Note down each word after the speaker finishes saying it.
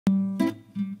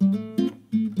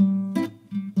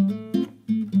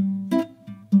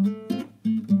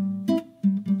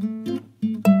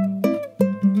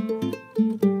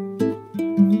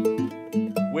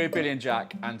Billy and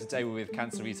Jack, and today we're with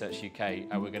Cancer Research UK,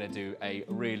 and we're going to do a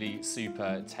really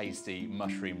super tasty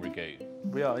mushroom ragout.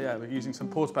 We are, yeah. We're using some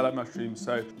portobello mushrooms,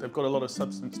 so they've got a lot of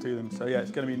substance to them. So yeah,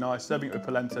 it's going to be nice. Serving it with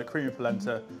polenta, creamy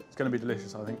polenta. It's going to be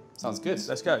delicious, I think. Sounds good.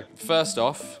 Let's go. First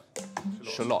off,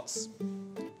 shallots.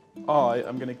 I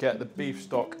am going to get the beef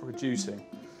stock reducing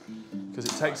because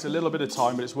it takes a little bit of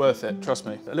time, but it's worth it, trust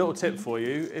me. A little tip for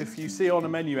you, if you see on a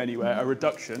menu anywhere a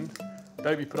reduction,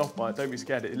 don't be put off by it, don't be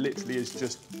scared. It literally is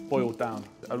just boiled down.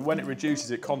 And when it reduces,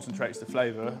 it concentrates the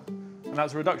flavour, and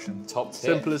that's a reduction. Top tip.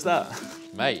 Simple as that.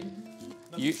 Mate,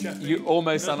 you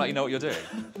almost sound like you know what you're doing.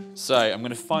 So I'm going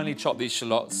to finally chop these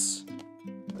shallots.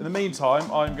 In the meantime,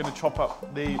 I'm going to chop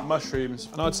up the mushrooms,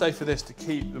 and I'd say for this to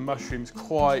keep the mushrooms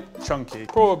quite chunky,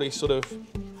 probably sort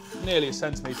of nearly a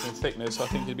centimetre in thickness, so I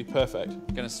think it'd be perfect.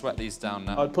 I'm going to sweat these down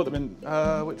now. I'd put them in,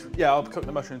 yeah, I'll cook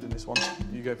the mushrooms in this one.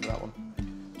 You go for that one.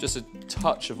 Just a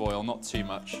touch of oil, not too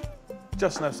much.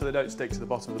 Just enough so they don't stick to the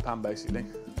bottom of the pan, basically.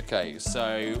 Okay,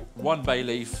 so 1 bay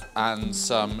leaf and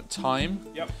some thyme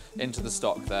into the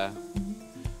stock there.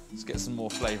 Let's get some more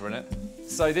flavour in it.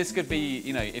 So this could be,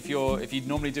 you know, if you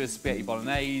normally do a spaghetti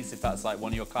bolognese, if that's like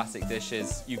one of your classic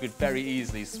dishes, you could very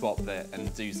easily swap it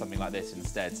and do something like this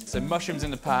instead. So mushrooms in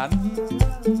the pan.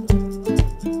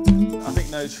 I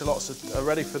think those shallots are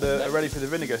ready for the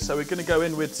vinegar. So we're going to go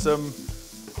in with some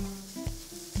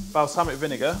balsamic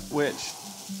vinegar, which,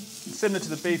 similar to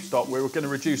the beef stock, we're going to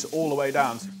reduce all the way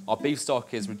down. Our beef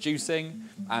stock is reducing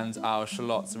and our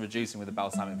shallots are reducing with the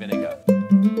balsamic vinegar.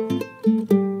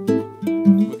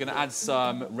 We're going to add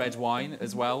some red wine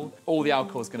as well. All the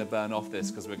alcohol is going to burn off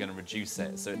this because we're going to reduce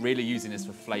it. So really using this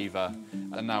for flavour.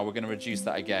 And now we're going to reduce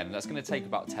that again. That's going to take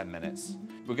about 10 minutes.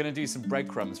 We're going to do some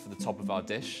breadcrumbs for the top of our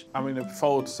dish. I'm going to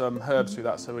fold some herbs through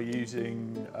that, so we're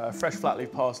using fresh flat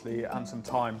leaf parsley and some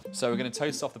thyme. So we're going to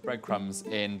toast off the breadcrumbs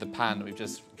in the pan that we've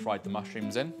just fried the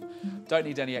mushrooms in. Don't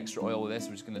need any extra oil with this,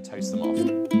 we're just going to toast them off.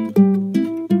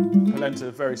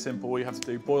 Polenta, very simple. All you have to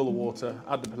do, boil the water,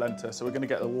 add the polenta. So we're going to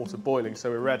get the water boiling,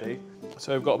 so we're ready.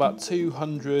 So we've got about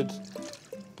 200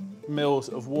 mils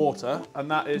of water, and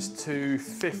that is to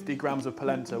 50 grams of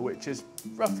polenta, which is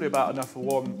roughly about enough for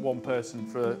one person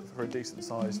for a decent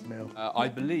sized meal. I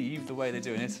believe the way they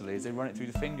do in Italy is they run it through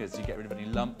the fingers to get rid of any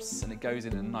lumps, and it goes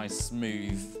in a nice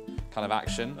smooth kind of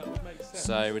action. That would make sense.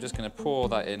 So we're just going to pour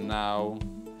that in now,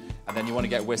 and then you want to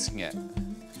get whisking it,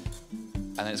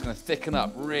 and then it's going to thicken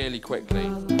up really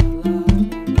quickly.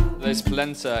 This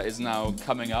polenta is now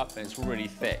coming up and it's really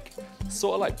thick.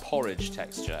 Sort of like porridge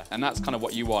texture, and that's kind of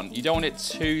what you want. You don't want it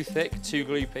too thick, too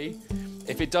gloopy.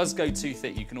 If it does go too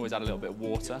thick, you can always add a little bit of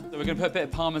water. So we're going to put a bit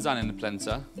of parmesan in the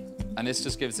polenta, and this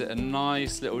just gives it a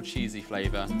nice little cheesy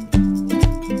flavour.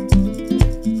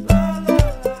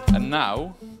 And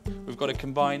now we've got to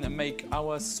combine and make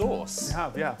our sauce. We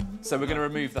have, yeah. So we're going to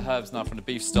remove the herbs now from the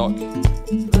beef stock.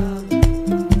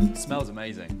 It smells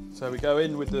amazing. So we go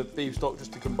in with the beef stock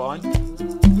just to combine.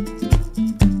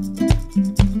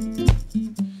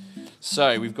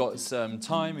 So we've got some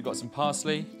thyme, we've got some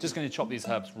parsley. Just going to chop these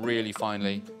herbs really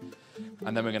finely,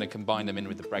 and then we're going to combine them in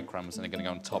with the breadcrumbs, and they're going to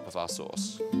go on top of our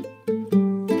sauce.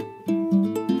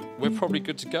 We're probably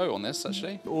good to go on this,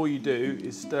 actually. All you do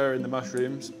is stir in the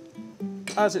mushrooms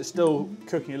as it's still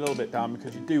cooking a little bit down,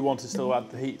 because you do want to still add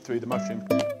the heat through the mushroom.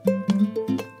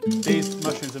 These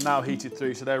mushrooms are now heated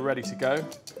through, so they're ready to go.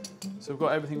 So we've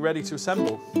got everything ready to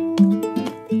assemble.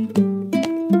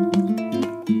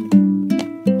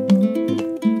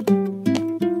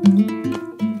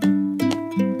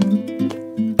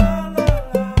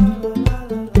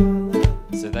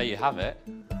 So there you have it.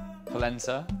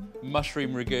 Polenta,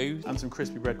 mushroom ragout. And some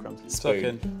crispy breadcrumbs.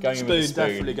 Spoon. Going in with the spoon.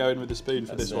 Definitely going with the spoon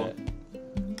for this one.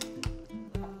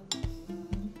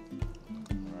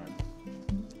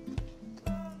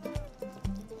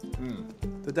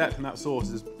 The depth in that sauce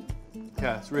is,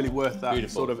 yeah, it's really worth that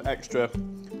Beautiful. sort of extra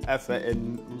effort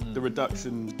in the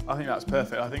reduction. I think that's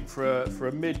perfect. I think for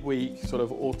a midweek sort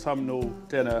of autumnal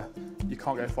dinner, you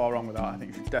can't go far wrong with that. I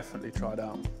think you should definitely try it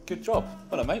out. Good job.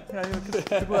 Well done, mate. Yeah,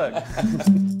 good work.